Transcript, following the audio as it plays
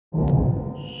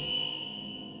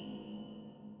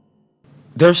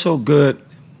They're so good,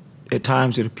 at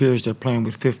times it appears they're playing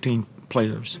with 15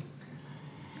 players.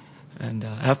 And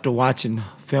after watching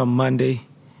film Monday,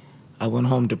 I went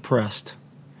home depressed.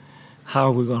 How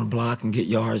are we going to block and get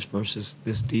yards versus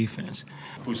this defense?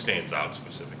 Who stands out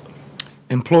specifically?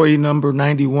 Employee number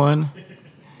 91,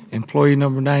 employee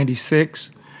number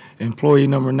 96, employee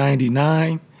number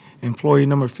 99, employee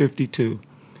number 52.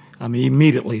 I mean,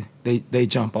 immediately they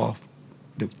jump off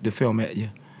the film at you.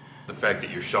 The fact that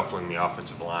you're shuffling the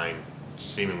offensive line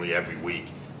seemingly every week,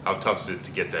 how tough is it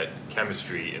to get that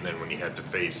chemistry, and then when you have to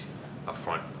face a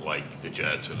front like the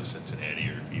Jets or the Cincinnati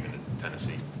or even the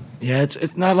Tennessee? Yeah,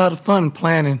 it's not a lot of fun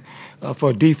planning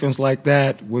for a defense like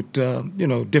that with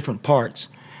different parts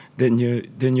than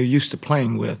you're used to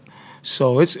playing with.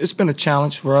 So it's been a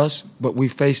challenge for us, but we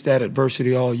faced that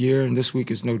adversity all year, and this week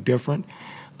is no different.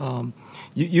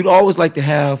 You'd always like to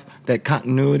have that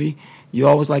continuity. You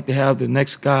always like to have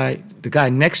the guy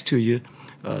next to you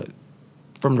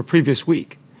from the previous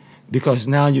week, because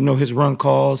now you know his run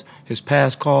calls, his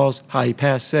pass calls, how he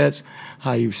pass sets,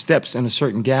 how he steps in a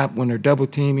certain gap when they're double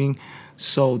teaming.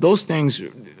 So those things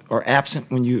are absent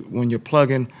when you're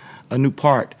plugging a new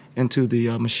part into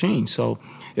the machine. So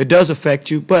it does affect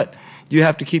you, but you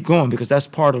have to keep going because that's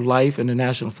part of life in the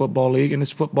National Football League, and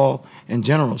it's football in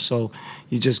general. So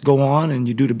you just go on and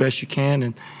you do the best you can,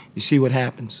 and you see what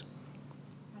happens.